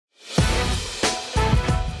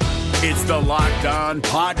It's the Locked On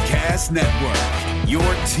Podcast Network, your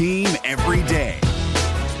team every day.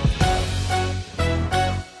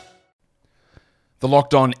 The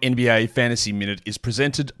Locked On NBA Fantasy Minute is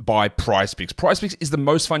presented by PrizePicks. PrizePicks is the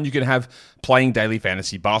most fun you can have playing daily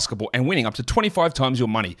fantasy basketball and winning up to 25 times your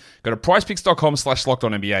money. Go to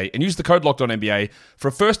prizepicks.com/LockedOnNBA and use the code LockedOnNBA for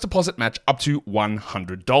a first deposit match up to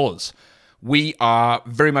 $100. We are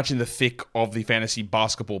very much in the thick of the fantasy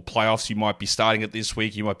basketball playoffs. You might be starting it this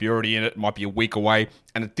week. You might be already in it. It might be a week away.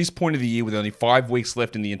 And at this point of the year, with only 5 weeks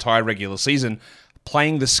left in the entire regular season,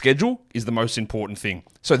 playing the schedule is the most important thing.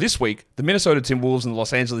 So this week, the Minnesota Timberwolves and the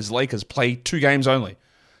Los Angeles Lakers play 2 games only.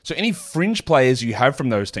 So any fringe players you have from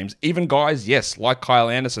those teams, even guys, yes, like Kyle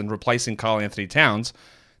Anderson replacing Karl Anthony Towns,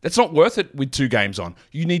 that's not worth it with 2 games on.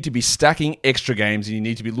 You need to be stacking extra games, and you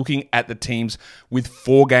need to be looking at the teams with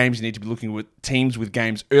 4 games. You need to be looking at teams with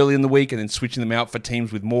games early in the week and then switching them out for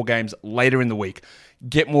teams with more games later in the week.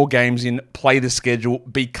 Get more games in, play the schedule,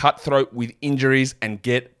 be cutthroat with injuries, and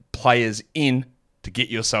get players in to get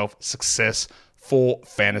yourself success for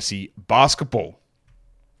fantasy basketball.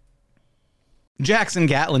 Jackson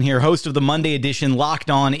Gatlin here, host of the Monday edition Locked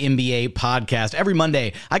On NBA podcast. Every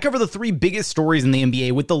Monday, I cover the 3 biggest stories in the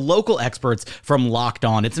NBA with the local experts from Locked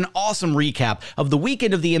On. It's an awesome recap of the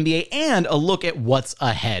weekend of the NBA and a look at what's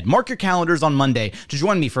ahead. Mark your calendars on Monday to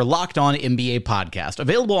join me for Locked On NBA podcast,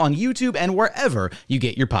 available on YouTube and wherever you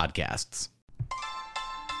get your podcasts.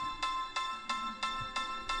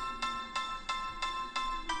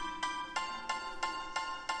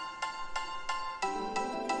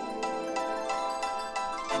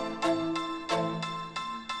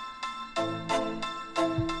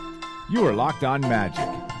 You are Locked On Magic,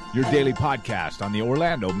 your daily podcast on the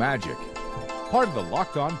Orlando Magic. Part of the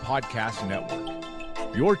Locked On Podcast Network,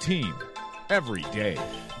 your team every day.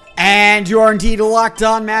 And you are indeed Locked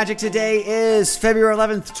On Magic. Today is February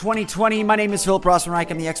 11th, 2020. My name is Philip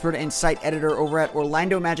Rossman-Reich. I'm the expert and site editor over at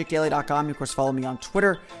OrlandoMagicDaily.com. And of course, follow me on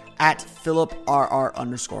Twitter at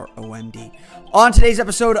PhilipRR_OMD. On today's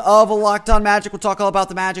episode of Locked On Magic, we'll talk all about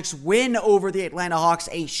the Magic's win over the Atlanta Hawks,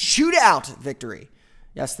 a shootout victory.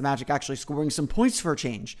 Yes, the Magic actually scoring some points for a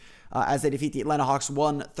change as they defeat the Atlanta Hawks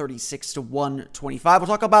 136-125. We'll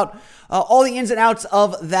talk about all the ins and outs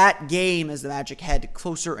of that game as the Magic head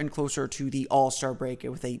closer and closer to the All-Star break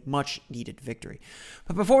with a much-needed victory.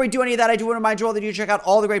 But before we do any of that, I do want to remind you all that you check out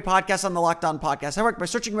all the great podcasts on the Locked On Podcast Network by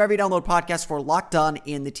searching wherever you download podcasts for Locked On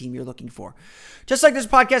and the team you're looking for. Just like this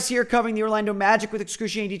podcast here covering the Orlando Magic with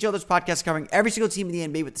excruciating detail, this podcast covering every single team in the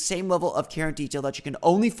NBA with the same level of care and detail that you can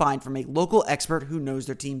only find from a local expert who knows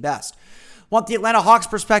their team best. Want the Atlanta Hawks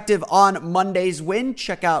perspective on Monday's win?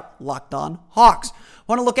 Check out Locked On Hawks.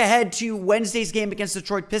 Want to look ahead to Wednesday's game against the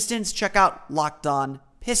Detroit Pistons? Check out Locked On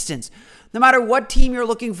Pistons. No matter what team you're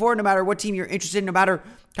looking for, no matter what team you're interested in, no matter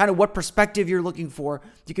kind of what perspective you're looking for,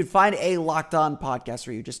 you can find a Locked On podcast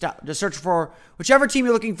for you. Just search for whichever team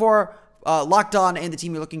you're looking for, Locked On and the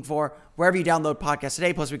team you're looking for, wherever you download podcasts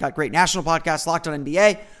today. Plus, we've got great national podcasts, Locked On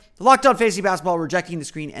NBA, the Locked On Fantasy Basketball, Rejecting the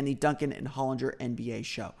Screen, and the Duncan and Hollinger NBA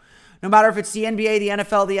show. No matter if it's the NBA, the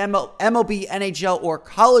NFL, the MLB, NHL, or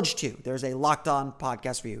college too, there's a Locked On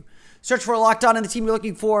podcast for you. Search for Locked On and the team you're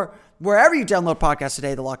looking for wherever you download podcasts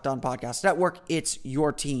today, the Locked On Podcast Network. It's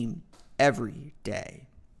your team every day.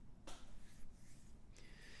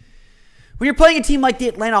 When you're playing a team like the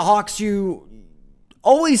Atlanta Hawks, you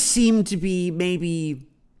always seem to be maybe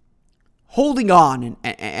holding on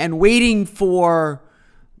and waiting for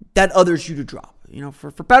that other shoe to drop. You know, for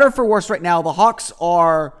better or for worse right now, the Hawks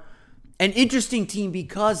are an interesting team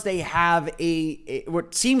because they have a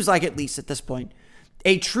what seems like, at least at this point,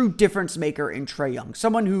 a true difference maker in Trae Young.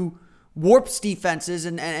 Someone who warps defenses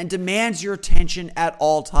and demands your attention at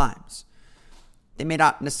all times. They may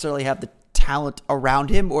not necessarily have the talent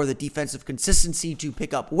around him or the defensive consistency to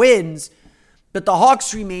pick up wins, but the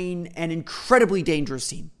Hawks remain an incredibly dangerous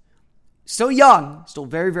team. Still young, still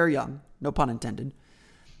very, very young, no pun intended,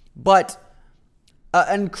 but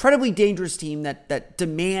an incredibly dangerous team that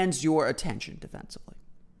demands your attention defensively.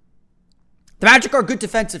 The Magic are a good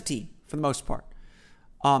defensive team for the most part,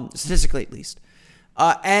 statistically at least.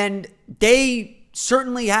 And they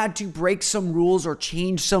certainly had to break some rules or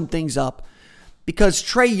change some things up because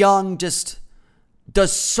Trae Young just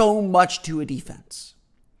does so much to a defense.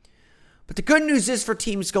 But the good news is for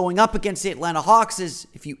teams going up against the Atlanta Hawks is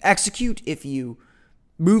if you execute, if you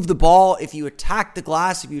move the ball, if you attack the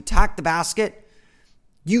glass, if you attack the basket,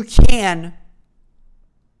 you can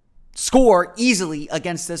score easily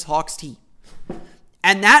against this Hawks team.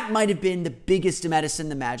 And that might have been the biggest medicine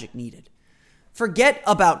the Magic needed. Forget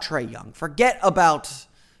about Trae Young. Forget about,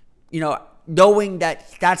 knowing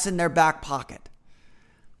that that's in their back pocket.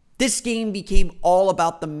 this game became all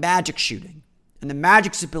about the Magic shooting and the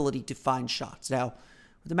Magic's ability to find shots. Now,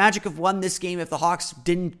 the Magic have won this game if the Hawks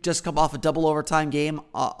didn't just come off a double overtime game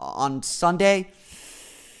on Sunday.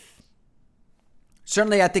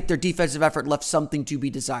 Certainly, I think their defensive effort left something to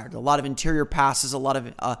be desired. A lot of interior passes, a lot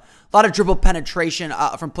of dribble penetration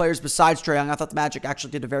from players besides Trae Young. I thought the Magic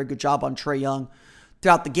actually did a very good job on Trae Young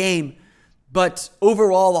throughout the game. But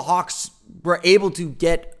overall, the Hawks were able to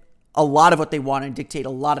get a lot of what they wanted and dictate a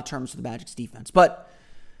lot of terms for the Magic's defense. But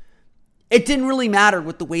it didn't really matter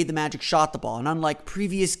with the way the Magic shot the ball. And unlike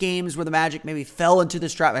previous games where the Magic maybe fell into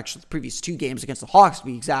this trap, actually the previous 2 games against the Hawks to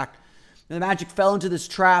be exact, the Magic fell into this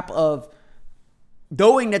trap of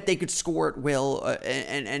knowing that they could score at will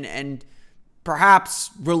and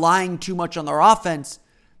perhaps relying too much on their offense.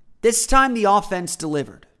 This time the offense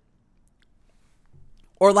delivered.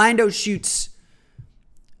 Orlando shoots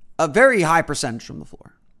a very high percentage from the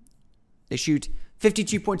floor. They shoot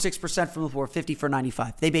 52.6% from the floor, 50 for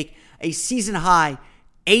 95. They make a season-high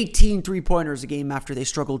 18 three-pointers a game after they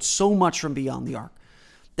struggled so much from beyond the arc.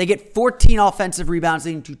 They get 14 offensive rebounds,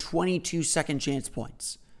 leading to 22 second-chance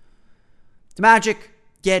points. The Magic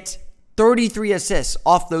get 33 assists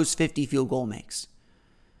off those 50 field goal makes.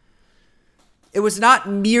 It was not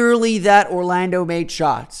merely that Orlando made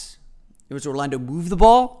shots. It was Orlando moved the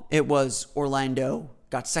ball. It was Orlando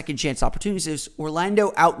got second-chance opportunities. It was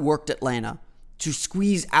Orlando outworked Atlanta to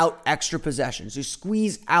squeeze out extra possessions, to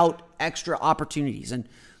squeeze out extra opportunities. And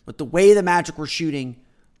with the way the Magic were shooting,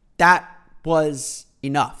 that was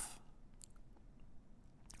enough.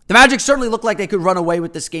 The Magic certainly looked like they could run away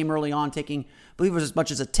with this game early on, taking, I believe it was as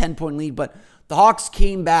much as a 10-point lead, but the Hawks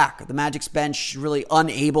came back. The Magic's bench really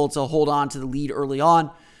unable to hold on to the lead early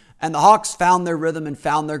on, and the Hawks found their rhythm and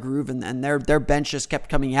found their groove, and their bench just kept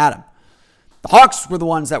coming at them. The Hawks were the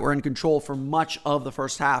ones that were in control for much of the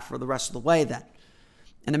first half for the rest of the way then.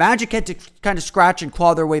 And the Magic had to kind of scratch and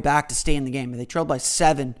claw their way back to stay in the game. They trailed by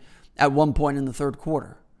 7 at one point in the third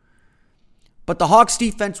quarter. But the Hawks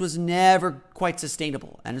defense was never quite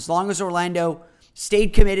sustainable. And as long as Orlando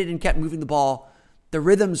stayed committed and kept moving the ball, the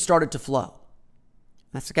rhythm started to flow.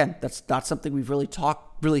 That's not something we've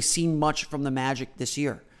really seen much from the Magic this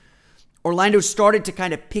year. Orlando started to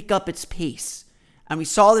kind of pick up its pace. And we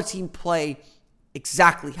saw the team play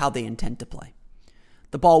exactly how they intend to play.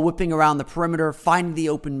 The ball whipping around the perimeter, finding the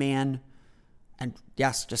open man, and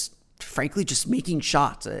yes, just frankly, just making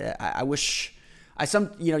shots.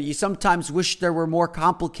 You sometimes wish there were more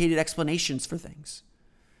complicated explanations for things.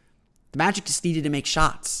 The Magic just needed to make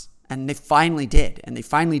shots, and they finally did,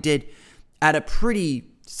 at a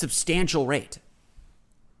pretty substantial rate.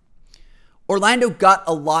 Orlando got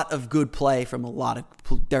a lot of good play from a lot of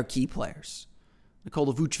their key players.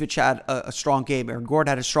 Nikola Vucevic had a strong game. Aaron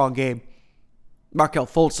Gordon had a strong game. Markelle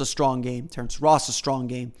Fultz a strong game. Terrence Ross a strong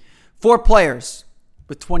game. 4 players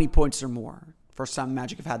with 20 points or more. First time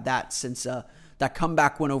Magic have had that since that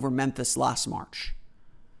comeback win over Memphis last March.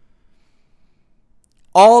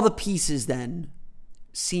 All the pieces then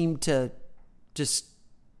seem to just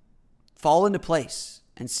fall into place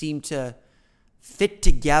and seem to fit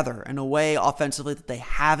together in a way offensively that they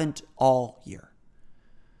haven't all year.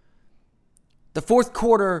 The fourth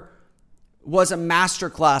quarter was a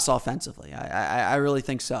masterclass offensively. I really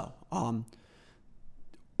think so.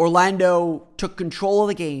 Orlando took control of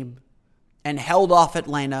the game and held off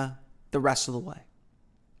Atlanta the rest of the way.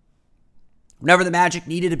 Whenever the Magic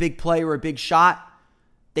needed a big play or a big shot,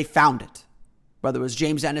 they found it. Whether it was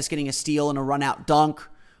James Ennis getting a steal and a run-out dunk,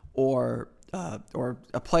 or a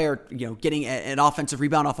player getting an offensive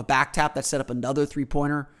rebound off a back tap that set up another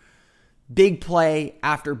three-pointer. Big play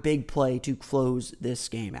after big play to close this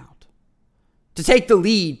game out. To take the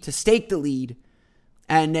lead, to stake the lead,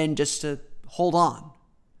 and then just to hold on.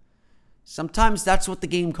 Sometimes that's what the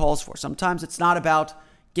game calls for. Sometimes it's not about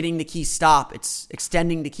getting the key stop. It's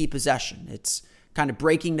extending the key possession. It's kind of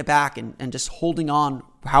breaking the back and just holding on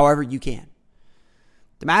however you can.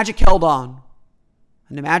 The Magic held on,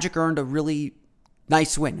 and the Magic earned a really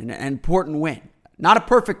nice win, an important win. Not a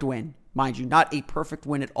perfect win, mind you, not a perfect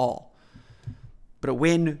win at all, but a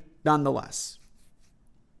win nonetheless.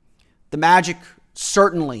 The Magic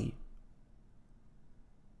certainly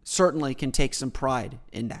can take some pride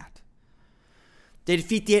in that. They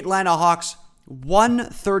defeat the Atlanta Hawks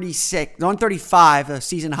 135, a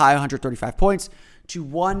season high 135 points, to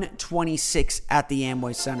 126 at the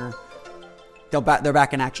Amway Center. They're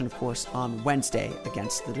back in action, of course, on Wednesday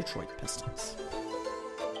against the Detroit Pistons.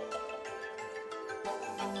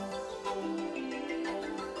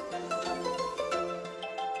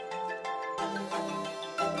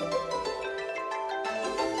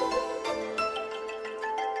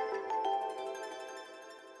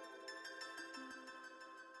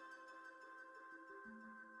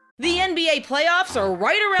 NBA playoffs are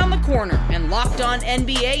right around the corner, and Locked On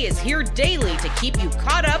NBA is here daily to keep you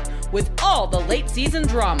caught up with all the late season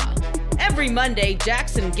drama. Every Monday,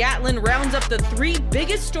 Jackson Gatlin rounds up the 3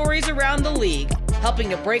 biggest stories around the league, helping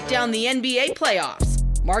to break down the NBA playoffs.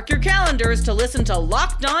 Mark your calendars to listen to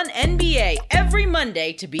Locked On NBA every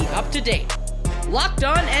Monday to be up to date. Locked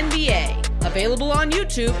On NBA, available on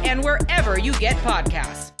YouTube and wherever you get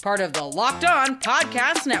podcasts. Part of the Locked On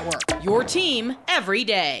Podcast Network, your team every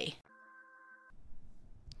day.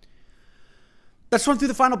 Let's run through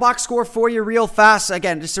the final box score for you real fast.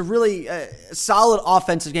 Again, just a really solid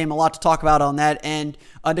offensive game. A lot to talk about on that. And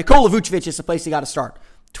Nikola Vucevic is the place you got to start.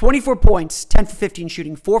 24 points, 10 for 15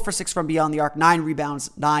 shooting, 4 for 6 from beyond the arc, 9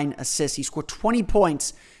 rebounds, 9 assists. He scored 20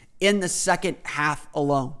 points in the second half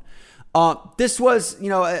alone. This was,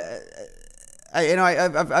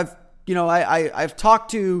 I've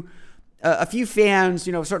talked to a few fans.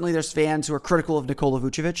 Certainly there's fans who are critical of Nikola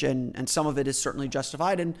Vucevic, and some of it is certainly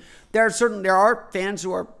justified. And there are fans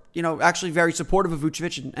who are, actually very supportive of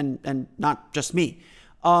Vucevic, and not just me.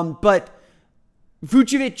 But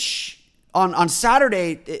Vucevic on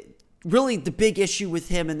Saturday, really the big issue with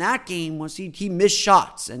him in that game was he missed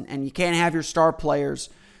shots, and you can't have your star players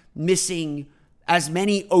missing as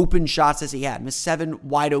many open shots as he had. Missed 7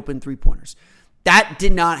 wide open three-pointers. That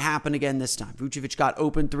did not happen again this time. Vucevic got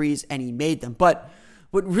open threes and he made them. But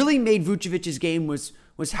what really made Vucevic's game was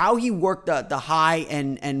how he worked the high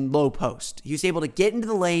and low post. He was able to get into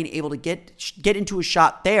the lane, able to get into a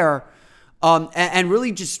shot there, and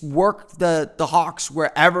really just work the Hawks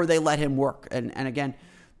wherever they let him work. And again,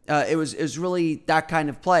 it was really that kind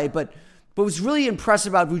of play. But what was really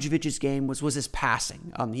impressive about Vucevic's game was his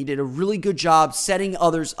passing. He did a really good job setting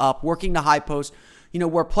others up, working the high post,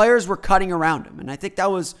 where players were cutting around him. And I think that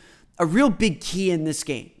was a real big key in this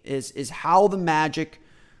game is how the Magic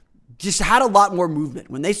just had a lot more movement.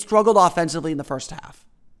 When they struggled offensively in the first half,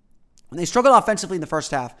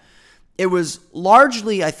 it was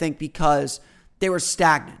largely, I think, because they were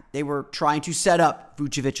stagnant. They were trying to set up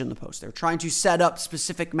Vucevic in the post. They were trying to set up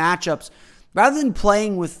specific matchups rather than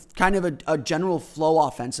playing with kind of a general flow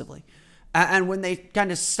offensively. And when they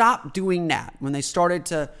kind of stopped doing that, when they started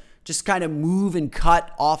to just kind of move and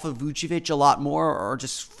cut off of Vucevic a lot more, or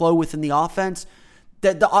just flow within the offense,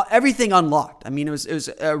 everything unlocked. I mean, it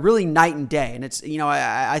was really night and day. And it's,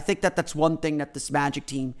 I think that's one thing that this Magic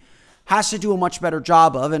team has to do a much better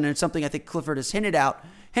job of. And it's something I think Clifford has hinted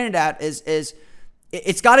at is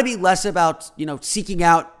it's got to be less about, seeking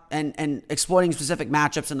out and exploiting specific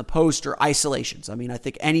matchups in the post or isolations. I mean, I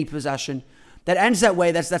think any possession that ends that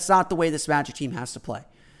way, that's not the way this Magic team has to play.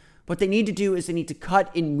 What they need to do is they need to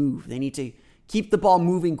cut and move. They need to keep the ball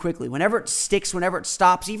moving quickly. Whenever it sticks, whenever it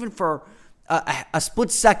stops, even for a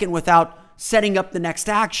split second without setting up the next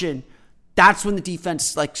action, that's when the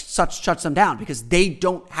defense shuts them down, because they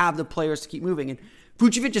don't have the players to keep moving. And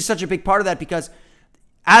Vucevic is such a big part of that, because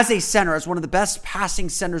as a center, as one of the best passing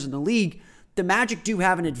centers in the league, the Magic do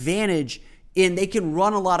have an advantage in they can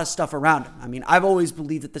run a lot of stuff around him. I mean, I've always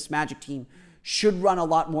believed that this Magic team should run a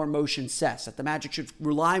lot more motion sets, that the Magic should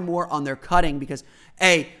rely more on their cutting, because,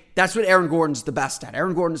 that's what Aaron Gordon's the best at.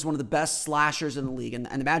 Aaron Gordon is one of the best slashers in the league, and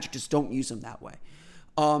the Magic just don't use him that way.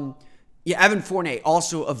 Evan Fournier,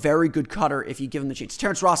 also a very good cutter if you give him the chance.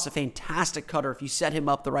 Terrence Ross, a fantastic cutter if you set him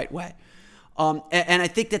up the right way. And I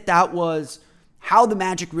think that was how the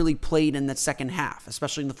Magic really played in that second half,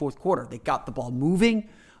 especially in the fourth quarter. They got the ball moving.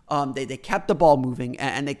 They kept the ball moving,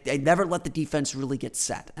 and they never let the defense really get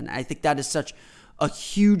set. And I think that is such a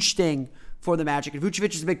huge thing for the Magic. And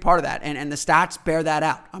Vucevic is a big part of that, and the stats bear that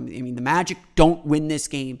out. I mean, the Magic don't win this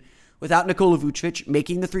game without Nikola Vucevic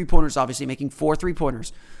making the three-pointers, obviously making 4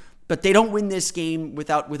 3-pointers. But they don't win this game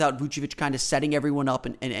without Vucevic kind of setting everyone up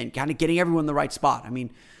and kind of getting everyone in the right spot. I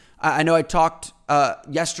mean, I know I talked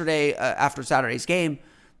yesterday after Saturday's game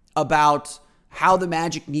about how the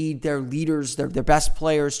Magic need their leaders, their best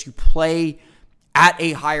players, to play at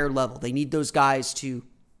a higher level. They need those guys to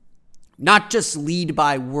not just lead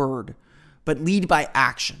by word, but lead by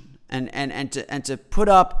action, and to put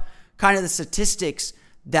up kind of the statistics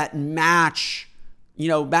that match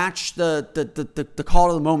the call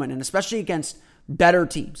of the moment, and especially against better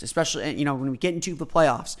teams, especially when we get into the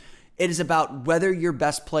playoffs. It is about whether your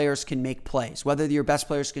best players can make plays, whether your best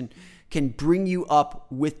players can bring you up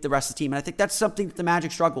with the rest of the team. And I think that's something that the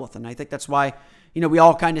Magic struggle with. And I think that's why, we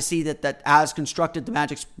all kind of see that as constructed, the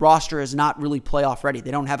Magic's roster is not really playoff ready. They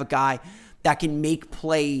don't have a guy that can make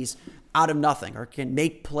plays out of nothing, or can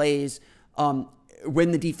make plays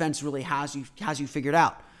when the defense really has you figured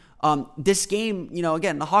out. This game,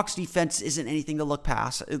 again, the Hawks defense isn't anything to look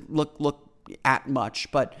at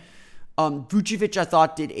much, but Vucevic, I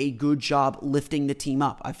thought, did a good job lifting the team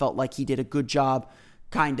up. I felt like he did a good job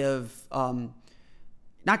kind of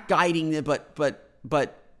not guiding it,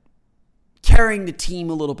 but carrying the team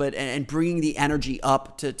a little bit and bringing the energy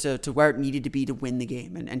up to where it needed to be to win the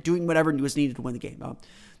game and doing whatever was needed to win the game.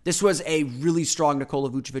 This was a really strong Nikola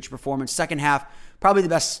Vucevic performance. Second half, probably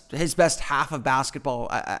his best half of basketball,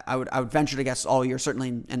 I would venture to guess all year, certainly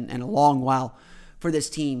in a long while for this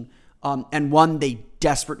team, and one they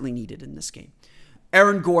desperately needed in this game.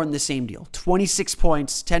 Aaron Gordon, the same deal. 26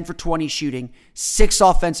 points, 10 for 20 shooting, 6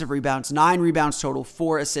 offensive rebounds, 9 rebounds total,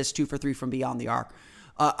 4 assists, 2 for 3 from beyond the arc.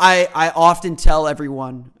 I often tell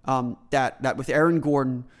everyone that with Aaron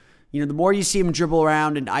Gordon, the more you see him dribble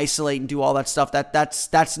around and isolate and do all that stuff,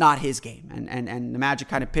 that's not his game. And the Magic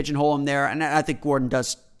kind of pigeonhole him there, and I think Gordon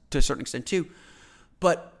does to a certain extent too.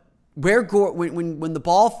 But where when the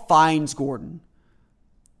ball finds Gordon,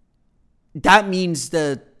 that means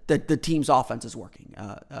the team's offense is working.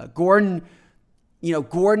 Gordon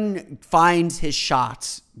finds his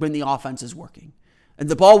shots when the offense is working, and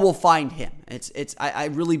the ball will find him. I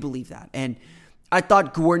really believe that, and I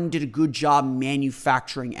thought Gordon did a good job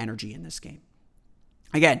manufacturing energy in this game.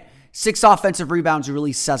 Again, 6 offensive rebounds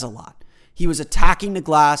really says a lot. He was attacking the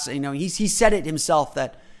glass. He said it himself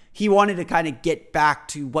that he wanted to kind of get back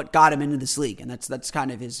to what got him into this league, and that's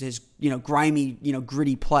kind of his grimy,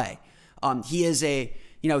 gritty play. He is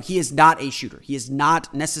not a shooter. He is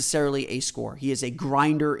not necessarily a scorer. He is a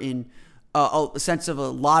grinder in a sense of a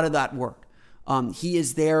lot of that work. He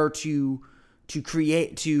is there to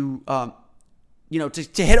create, to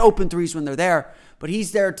hit open threes when they're there, but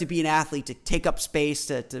he's there to be an athlete, to take up space,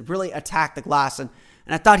 to really attack the glass. And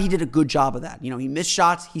I thought he did a good job of that. He missed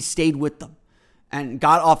shots, he stayed with them and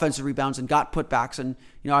got offensive rebounds and got putbacks. And,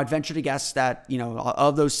 I'd venture to guess that,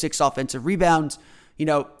 of those 6 offensive rebounds,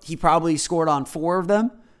 he probably scored on 4 of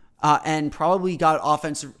them and probably got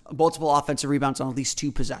multiple offensive rebounds on at least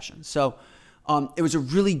 2 possessions. So it was a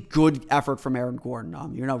really good effort from Aaron Gordon.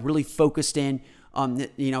 Really focused in.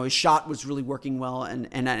 His shot was really working well,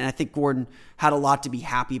 and I think Gordon had a lot to be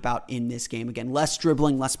happy about in this game. Again, less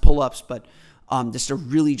dribbling, less pull-ups, but just a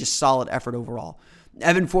really solid effort overall.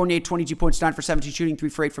 Evan Fournier, 22 points, 9 for 17 shooting, 3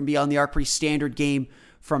 for 8 from beyond the arc. Pretty standard game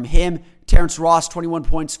from him. Terrence Ross, 21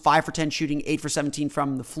 points, 5 for 10 shooting, 8 for 17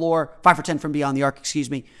 from the floor, 5 for 10 from beyond the arc,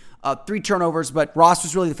 3 turnovers, but Ross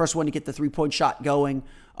was really the first one to get the 3-point shot going.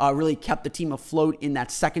 Really kept the team afloat in that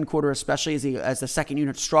second quarter, especially as the second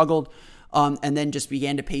unit struggled. And then just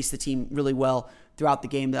began to pace the team really well throughout the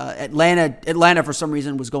game. Atlanta for some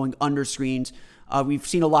reason was going under screens. We've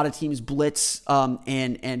seen a lot of teams blitz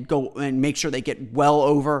and go and make sure they get well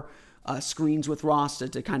over screens with Ross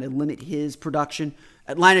to kind of limit his production.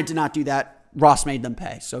 Atlanta did not do that. Ross made them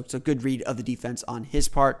pay. So it's a good read of the defense on his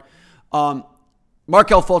part.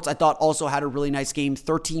 Markelle Fultz, I thought, also had a really nice game.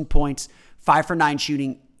 13 points, 5 for 9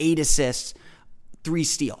 shooting, 8 assists. 3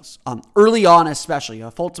 steals. Early on especially,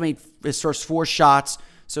 Fultz made his first 4 shots,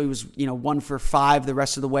 so he was 1 for 5 the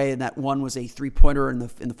rest of the way, and that one was a 3-pointer in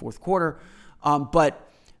the fourth quarter.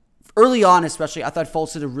 But early on especially, I thought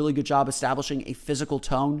Fultz did a really good job establishing a physical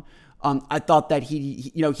tone. I thought that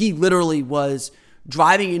he literally was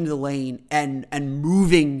driving into the lane and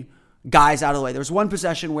moving guys out of the way. There was one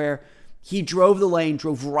possession where he drove the lane,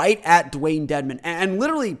 drove right at Dwayne Dedmon, and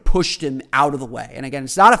literally pushed him out of the way. And again,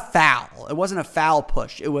 it's not a foul. It wasn't a foul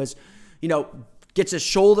push. It was, gets his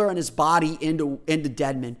shoulder and his body into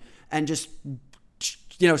Dedmon and just,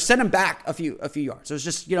 sent him back a few yards. It was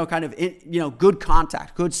just, good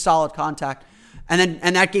contact, good solid contact.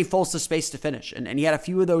 And that gave Fultz the space to finish. And he had a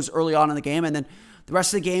few of those early on in the game. And then the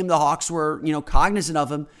rest of the game, the Hawks were, cognizant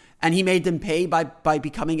of him, and he made them pay by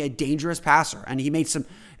becoming a dangerous passer. And he made some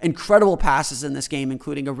incredible passes in this game,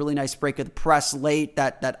 including a really nice break of the press late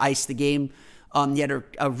that iced the game. He had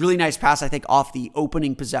a really nice pass, I think, off the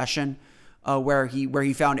opening possession where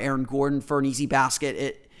he found Aaron Gordon for an easy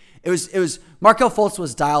basket. It was Markelle Fultz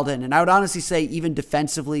was dialed in, and I would honestly say even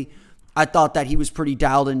defensively, I thought that he was pretty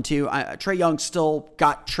dialed in too. Trae Young still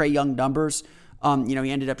got Trae Young numbers. He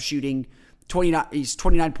ended up shooting 29. He's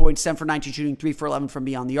 29 points, 7 for 19 shooting, 3 for 11 from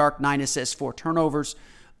beyond the arc, 9 assists, 4 turnovers.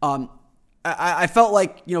 I felt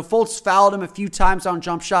like, Fultz fouled him a few times on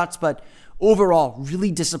jump shots, but overall, really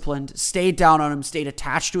disciplined, stayed down on him, stayed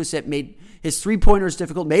attached to his hip, made his 3-pointers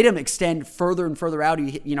difficult, made him extend further and further out.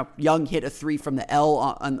 Young hit a 3 from the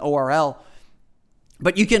L on ORL.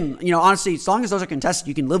 But you can, honestly, as long as those are contested,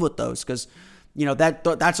 you can live with those because,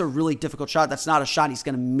 that's a really difficult shot. That's not a shot he's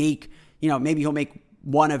going to make. Maybe he'll make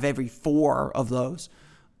 1 of every 4 of those.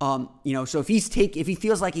 So if he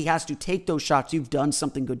feels like he has to take those shots, you've done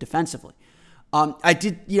something good defensively.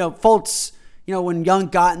 Fultz, when Young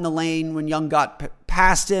got in the lane, when Young got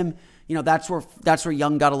past him, that's where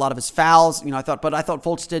Young got a lot of his fouls. I thought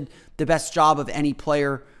Fultz did the best job of any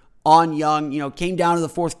player on Young. Came down to the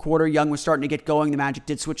fourth quarter. Young was starting to get going. The Magic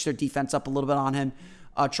did switch their defense up a little bit on him,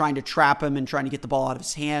 trying to trap him and trying to get the ball out of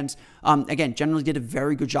his hands. Again, generally did a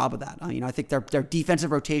very good job of that. I think their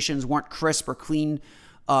defensive rotations weren't crisp or clean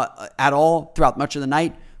at all throughout much of the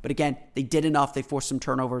night. But again, they did enough. They forced some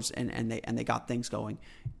turnovers and they got things going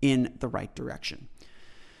in the right direction.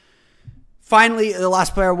 Finally, the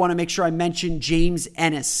last player I want to make sure I mention, James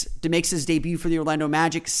Ennis, makes his debut for the Orlando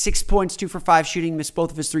Magic. 6 points, 2 for 5 shooting, missed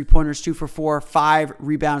both of his 3-pointers, 2 for 4, 5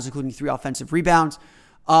 rebounds, including 3 offensive rebounds.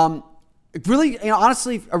 Really,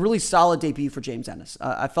 honestly, a really solid debut for James Ennis.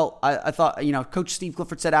 I thought, Coach Steve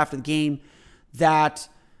Clifford said after the game that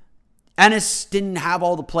Ennis didn't have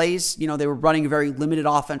all the plays. They were running a very limited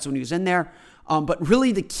offense when he was in there. But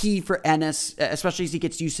really the key for Ennis, especially as he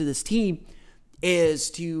gets used to this team,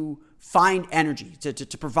 is to find energy,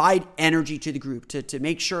 to provide energy to the group, to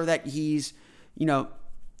make sure that he's, not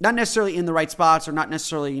necessarily in the right spots or not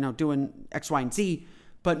necessarily, doing X, Y, and Z,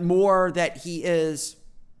 but more that he is,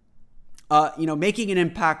 making an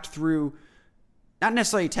impact through not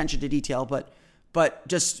necessarily attention to detail, but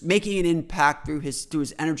just making an impact through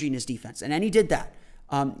his energy and his defense. And he did that.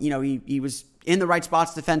 He was in the right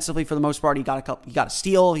spots defensively for the most part. He got a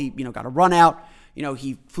steal. He, got a run out.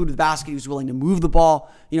 He flew to the basket. He was willing to move the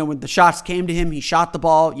ball. When the shots came to him, he shot the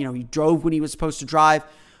ball. He drove when he was supposed to drive.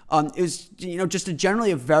 It was, just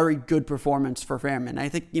generally a very good performance for him. And I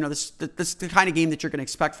think, this is the kind of game that you're going to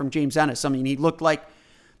expect from James Ennis. He looked like,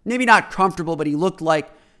 maybe not comfortable, but he looked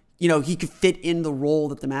like, he could fit in the role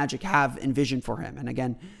that the Magic have envisioned for him. And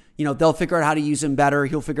again, they'll figure out how to use him better.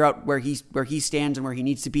 He'll figure out where he stands and where he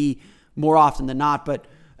needs to be more often than not. But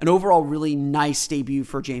an overall really nice debut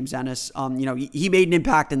for James Ennis. He made an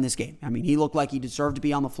impact in this game. He looked like he deserved to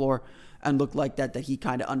be on the floor and looked like that he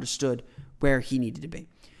kind of understood where he needed to be.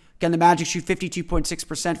 Again, the Magic shoot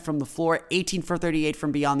 52.6% from the floor, 18 for 38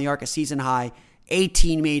 from beyond the arc, a season high,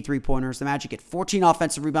 18 made 3-pointers. The Magic get 14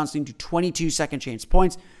 offensive rebounds, leading to 22 second chance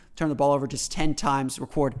points, turn the ball over just 10 times,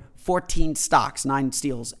 record 14 stocks, 9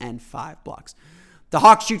 steals, and 5 blocks. The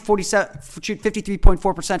Hawks shoot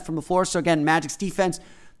 53.4% from the floor. So again, Magic's defense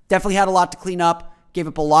definitely had a lot to clean up, gave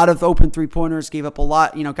up a lot of open 3-pointers, gave up a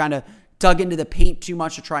lot, kind of dug into the paint too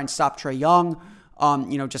much to try and stop Trae Young.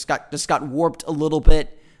 Just got warped a little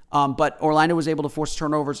bit. But Orlando was able to force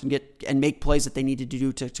turnovers and make plays that they needed to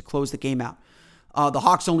do to close the game out. The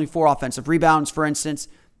Hawks only 4 offensive rebounds, for instance.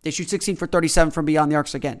 They shoot 16 for 37 from beyond the arc.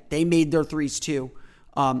 So again, they made their threes too.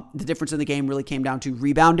 The difference in the game really came down to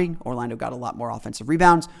rebounding. Orlando got a lot more offensive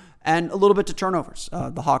rebounds and a little bit to turnovers.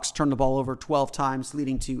 The Hawks turned the ball over 12 times,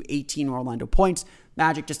 leading to 18 Orlando points.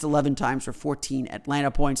 Magic just 11 times for 14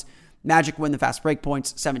 Atlanta points. Magic win the fast break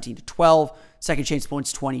points 17-12. Second chance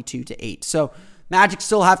points 22-8. So Magic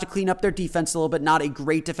still have to clean up their defense a little bit. Not a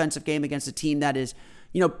great defensive game against a team that is,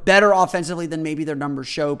 better offensively than maybe their numbers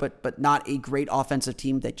show, but not a great offensive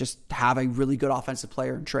team that just have a really good offensive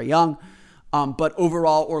player in Trae Young. But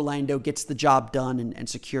overall, Orlando gets the job done and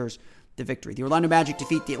secures the victory. The Orlando Magic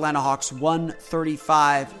defeat the Atlanta Hawks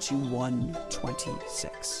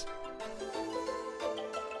 135-126.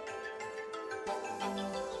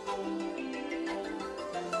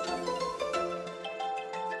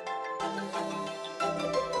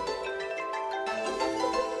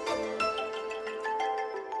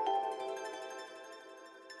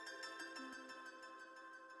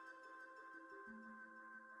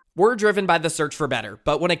 We're driven by the search for better,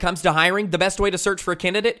 but when it comes to hiring, the best way to search for a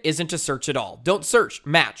candidate isn't to search at all. Don't search,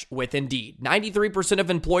 match with Indeed. 93%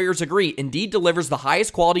 of employers agree Indeed delivers the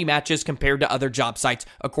highest quality matches compared to other job sites,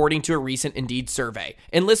 according to a recent Indeed survey.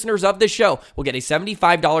 And listeners of this show will get a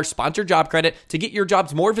 $75 sponsored job credit to get your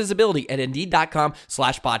jobs more visibility at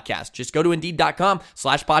Indeed.com/podcast. Just go to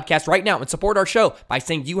Indeed.com/podcast right now and support our show by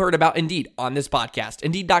saying you heard about Indeed on this podcast.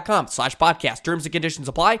 Indeed.com/podcast. Terms and conditions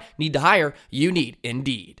apply. Need to hire? You need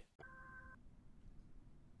Indeed.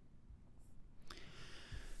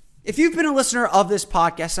 If you've been a listener of this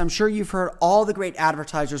podcast, I'm sure you've heard all the great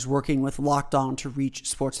advertisers working with Locked On to reach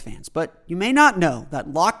sports fans. But you may not know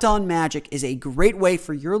that Locked On Magic is a great way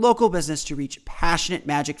for your local business to reach passionate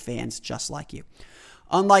Magic fans just like you.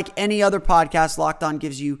 Unlike any other podcast, Locked On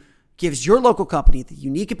gives your local company the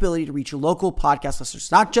unique ability to reach your local podcast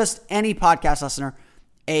listeners. Not just any podcast listener,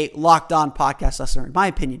 a Locked On podcast listener. In my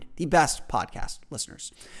opinion, the best podcast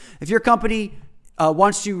listeners. If your company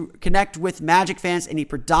wants to connect with Magic fans in a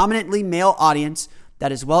predominantly male audience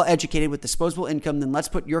that is well educated with disposable income, then let's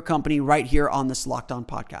put your company right here on this Locked On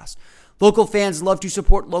podcast. Local fans love to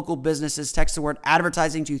support local businesses. Text the word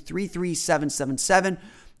advertising to 33777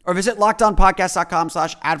 or visit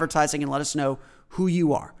LockedOnPodcast.com/advertising and let us know who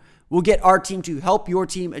you are. We'll get our team to help your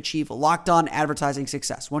team achieve Locked On advertising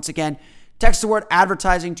success. Once again, text the word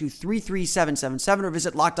advertising to 33777 or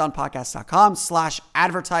visit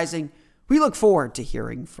LockedOnPodcast.com/advertising. We look forward to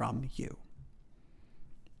hearing from you.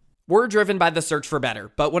 We're driven by the search for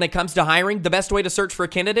better, but when it comes to hiring, the best way to search for a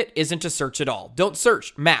candidate isn't to search at all. Don't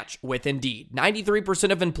search, match with Indeed.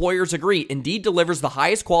 93% of employers agree Indeed delivers the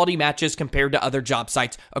highest quality matches compared to other job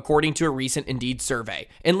sites, according to a recent Indeed survey.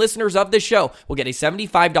 And listeners of this show will get a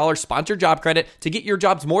 $75 sponsored job credit to get your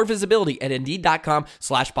jobs more visibility at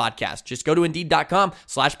Indeed.com/podcast. Just go to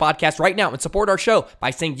Indeed.com/podcast right now and support our show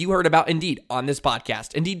by saying you heard about Indeed on this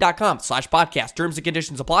podcast. Indeed.com/podcast. Terms and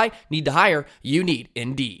conditions apply. Need to hire? You need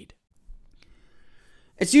Indeed.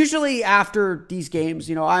 It's usually after these games,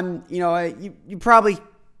 you probably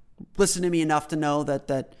listen to me enough to know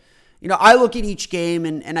that I look at each game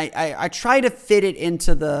and I try to fit it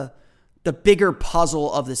into the bigger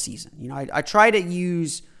puzzle of the season. I try to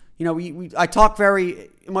use, I talk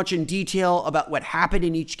very much in detail about what happened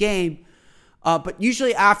in each game, but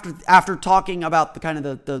usually after talking about the kind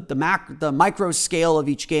of the micro scale of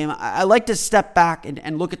each game, I like to step back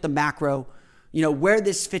and look at the macro. Where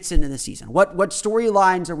this fits into the season. What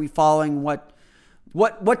storylines are we following? What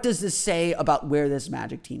does this say about where this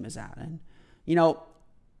Magic team is at? And,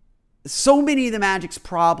 so many of the Magic's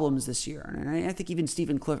problems this year, and I think even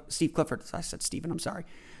Steve Clifford, I said Steven, I'm sorry.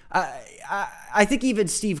 I think even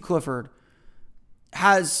Steve Clifford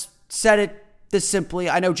has said it this simply.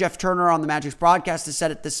 I know Jeff Turner on the Magic's broadcast has said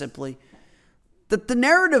it this simply. That the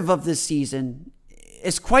narrative of this season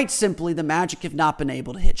is quite simply the Magic have not been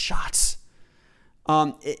able to hit shots.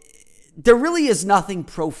 There really is nothing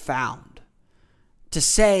profound to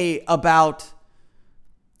say about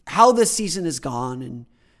how this season has gone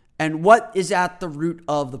and what is at the root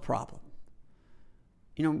of the problem.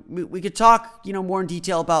 We could talk, more in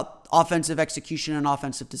detail about offensive execution and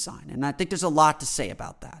offensive design, and I think there's a lot to say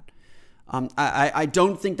about that. I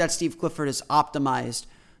don't think that Steve Clifford has optimized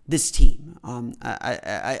this team.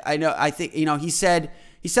 I think he said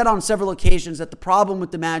on several occasions that the problem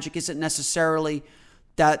with the Magic isn't necessarily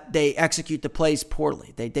that they execute the plays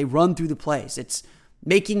poorly. They run through the plays. It's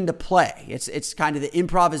making the play. It's kind of the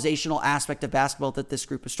improvisational aspect of basketball that this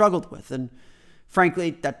group has struggled with. And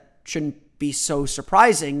frankly, that shouldn't be so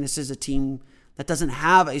surprising. This is a team that doesn't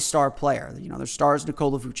have a star player. Their star is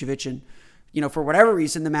Nikola Vucevic, and for whatever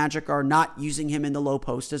reason, the Magic are not using him in the low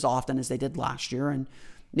post as often as they did last year. And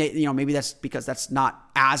maybe that's because that's not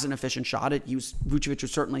as an efficient shot. Vucevic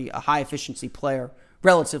was certainly a high efficiency player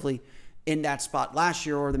relatively in that spot last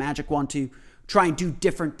year, or the Magic want to try and do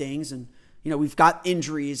different things. And, we've got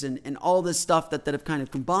injuries and all this stuff that have kind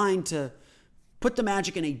of combined to put the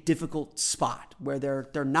Magic in a difficult spot where they're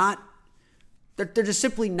just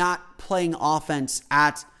simply not playing offense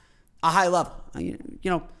at a high level. And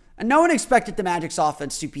no one expected the Magic's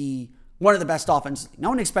offense to be one of the best offenses. No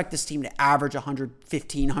one expected this team to average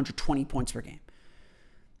 115, 120 points per game.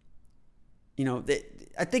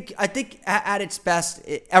 I think at its best,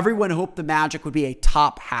 everyone hoped the Magic would be a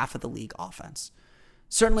top half of the league offense.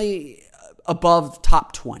 Certainly above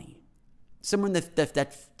top 20. Somewhere in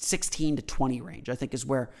that 16 to 20 range, I think, is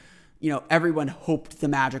where, everyone hoped the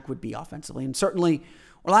Magic would be offensively. And certainly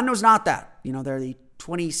Orlando's not that. They're the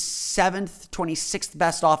 27th, 26th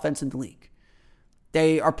best offense in the league.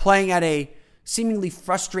 They are playing at a seemingly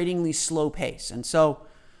frustratingly slow pace. And so,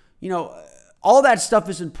 all that stuff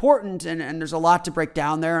is important, and there's a lot to break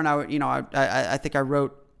down there. And I think I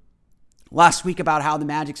wrote last week about how the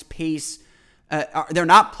Magic's pace, they're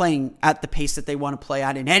not playing at the pace that they want to play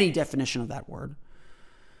at in any definition of that word.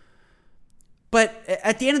 But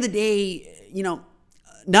at the end of the day,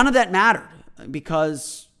 none of that mattered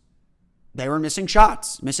because they were missing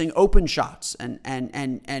shots, missing open shots,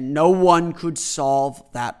 and no one could solve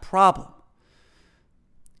that problem.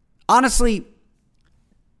 Honestly,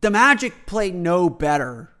 the Magic played no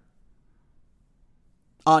better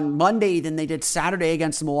on Monday than they did Saturday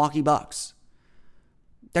against the Milwaukee Bucks.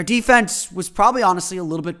 Their defense was probably honestly a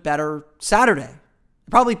little bit better Saturday. They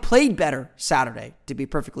probably played better Saturday, to be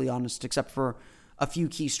perfectly honest, except for a few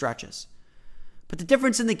key stretches. But the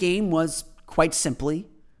difference in the game was quite simply,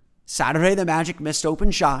 Saturday the Magic missed open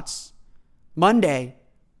shots. Monday,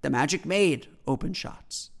 the Magic made open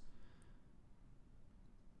shots.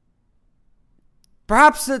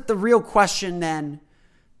 Perhaps the real question then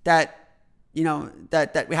that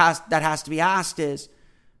has to be asked is,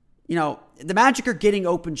 the Magic are getting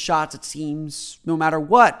open shots, it seems, no matter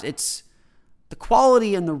what. It's the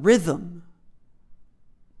quality and the rhythm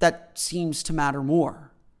that seems to matter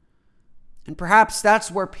more. And perhaps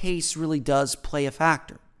that's where pace really does play a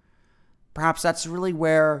factor. Perhaps that's really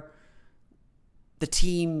where the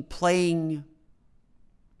team playing,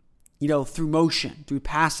 through motion, through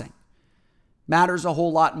passing, matters a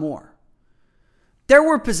whole lot more. There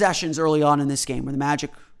were possessions early on in this game where the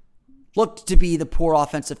Magic looked to be the poor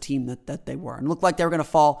offensive team that they were, and looked like they were going to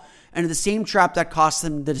fall into the same trap that cost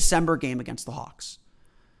them the December game against the Hawks.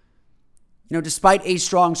 Despite a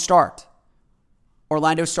strong start,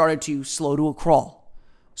 Orlando started to slow to a crawl,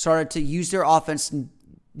 started to use their offense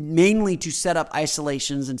mainly to set up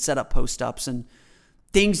isolations and set up post-ups, and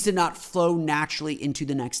things did not flow naturally into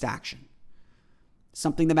the next action.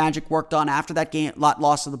 Something the Magic worked on after that game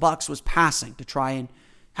loss of the Bucks was passing, to try and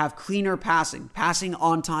have cleaner passing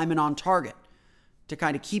on time and on target, to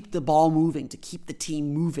kind of keep the ball moving, to keep the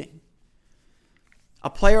team moving. A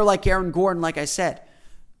player like Aaron Gordon, like I said,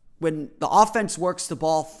 when the offense works, the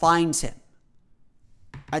ball finds him.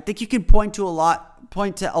 I think you can point to a lot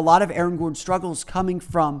of Aaron Gordon's struggles coming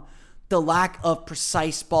from the lack of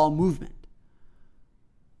precise ball movement.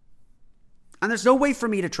 And there's no way for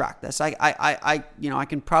me to track this. I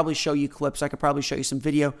can probably show you clips. I could probably show you some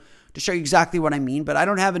video to show you exactly what I mean, but I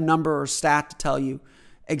don't have a number or stat to tell you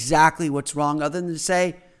exactly what's wrong, other than to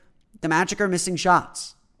say the Magic are missing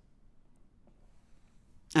shots.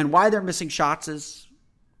 And why they're missing shots is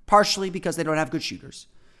partially because they don't have good shooters,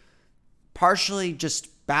 partially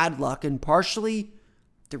just bad luck, and partially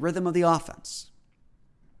the rhythm of the offense.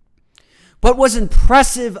 What was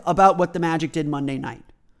impressive about what the Magic did Monday night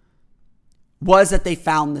was that they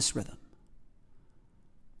found this rhythm.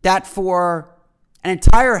 That for an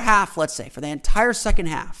entire half, let's say, for the entire second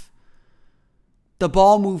half, the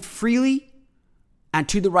ball moved freely and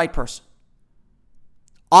to the right person,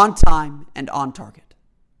 on time and on target.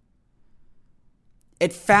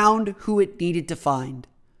 It found who it needed to find,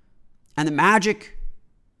 and the Magic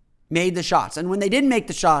made the shots. And when they didn't make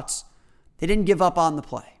the shots, they didn't give up on the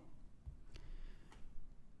play.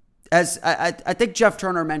 As I think Jeff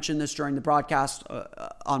Turner mentioned this during the broadcast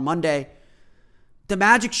on Monday, the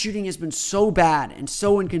Magic shooting has been so bad and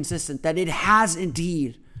so inconsistent that it has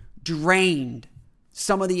indeed drained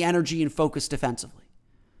some of the energy and focus defensively.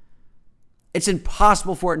 It's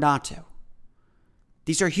impossible for it not to.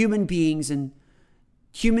 These are human beings, and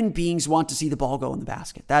human beings want to see the ball go in the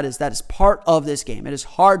basket. That is part of this game. It is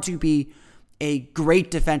hard to be a great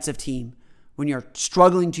defensive team when you're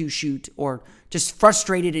struggling to shoot or just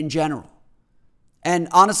frustrated in general. And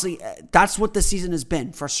honestly, that's what the season has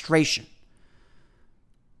been, frustration.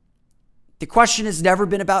 The question has never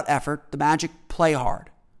been about effort. The Magic play hard.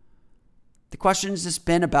 The question has just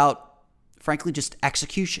been about, frankly, just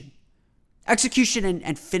execution. Execution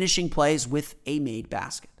and finishing plays with a made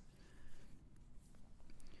basket.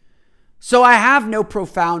 So I have no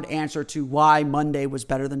profound answer to why Monday was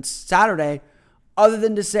better than Saturday, other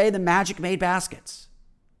than to say the Magic made baskets.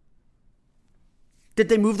 Did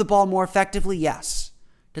they move the ball more effectively? Yes.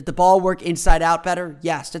 Did the ball work inside out better?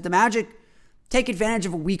 Yes. Did the Magic take advantage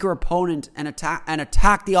of a weaker opponent and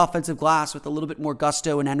attack the offensive glass with a little bit more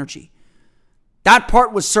gusto and energy? That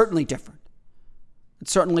part was certainly different.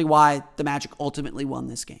 It's certainly why the Magic ultimately won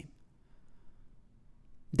this game.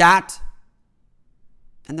 That,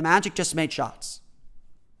 and the Magic just made shots.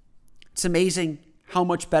 It's amazing how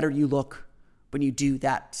much better you look when you do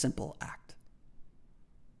that simple act.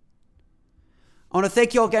 I want to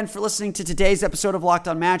thank you all again for listening to today's episode of Locked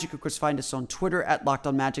On Magic. Of course, find us on Twitter at Locked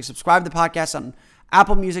On Magic. Subscribe to the podcast on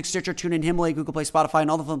Apple Music, Stitcher, TuneIn, Himalaya, Google Play, Spotify,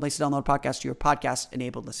 and all the fun places to download podcasts to your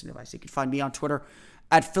podcast-enabled listening device. You can find me on Twitter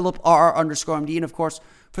at PhilipRR_MD. And of course,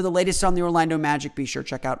 for the latest on the Orlando Magic, be sure to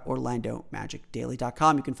check out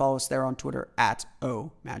OrlandoMagicDaily.com. You can follow us there on Twitter at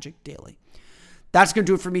OMagicDaily. That's going to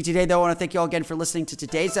do it for me today, though. I want to thank you all again for listening to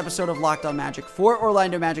today's episode of Locked On Magic. For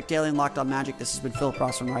Orlando Magic Daily and Locked On Magic, this has been Philip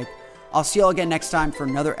Rossman-Reich. I'll see you all again next time for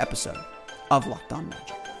another episode of Locked On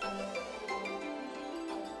Magic.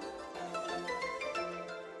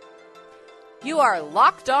 You are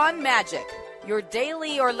Locked On Magic, your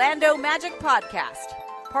daily Orlando Magic podcast.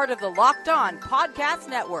 Part of the Locked On Podcast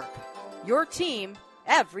Network. Your team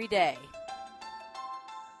every day.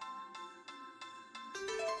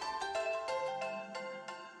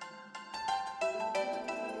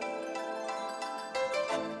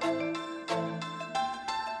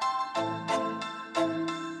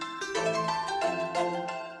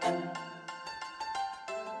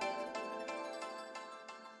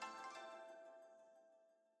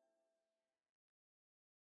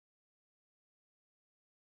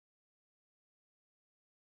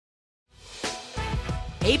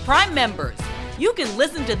 Hey, Prime members, you can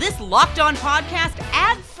listen to this Locked On podcast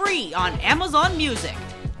ad-free on Amazon Music.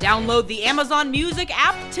 Download the Amazon Music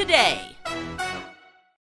app today.